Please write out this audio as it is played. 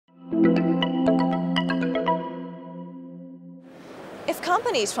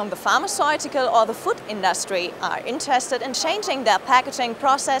companies from the pharmaceutical or the food industry are interested in changing their packaging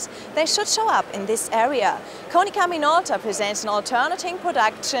process, they should show up in this area. Konica Minolta presents an alternative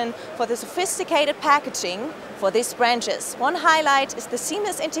production for the sophisticated packaging for these branches. One highlight is the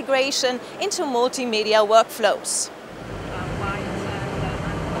seamless integration into multimedia workflows.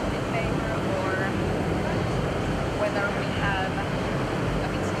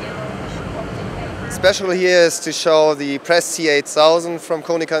 Special here is to show the PRESS C8000 from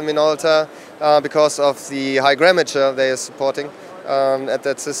Konica Minolta because of the high grammature they are supporting at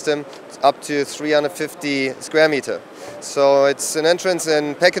that system, up to 350 square meter. So it's an entrance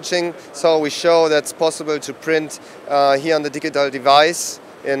in packaging, so we show that's possible to print here on the digital device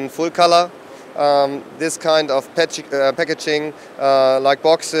in full color. This kind of packaging like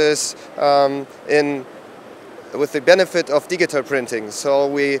boxes with the benefit of digital printing. So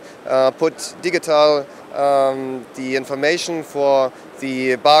we put digital the information for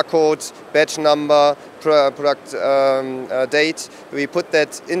the barcode, batch number, product date. We put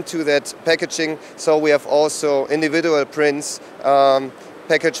that into that packaging, so we have also individual prints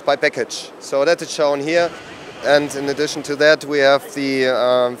package by package. So that is shown here. And in addition to that, we have the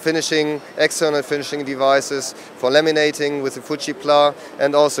external finishing devices for laminating with the Fujipla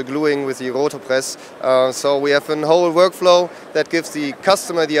and also gluing with the rotopress. So we have a whole workflow that gives the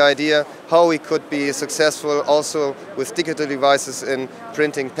customer the idea how we could be successful also with digital devices in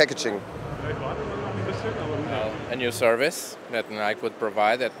printing packaging. A new service that I could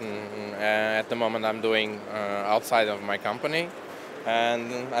provide at the moment I'm doing outside of my company.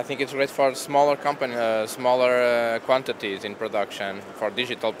 And I think it's great for smaller quantities in production for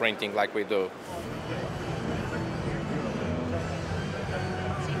digital printing like we do.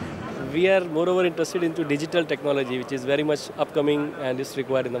 We are moreover interested into digital technology, which is very much upcoming and is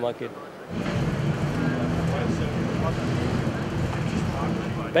required in the market.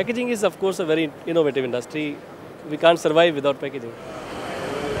 Packaging is of course a very innovative industry. We can't survive without packaging.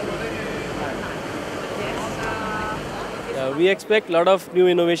 We expect a lot of new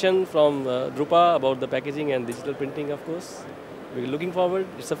innovation from drupa about the packaging and digital printing, of course. We're looking forward.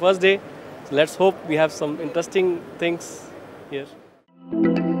 It's the first day, so let's hope we have some interesting things here.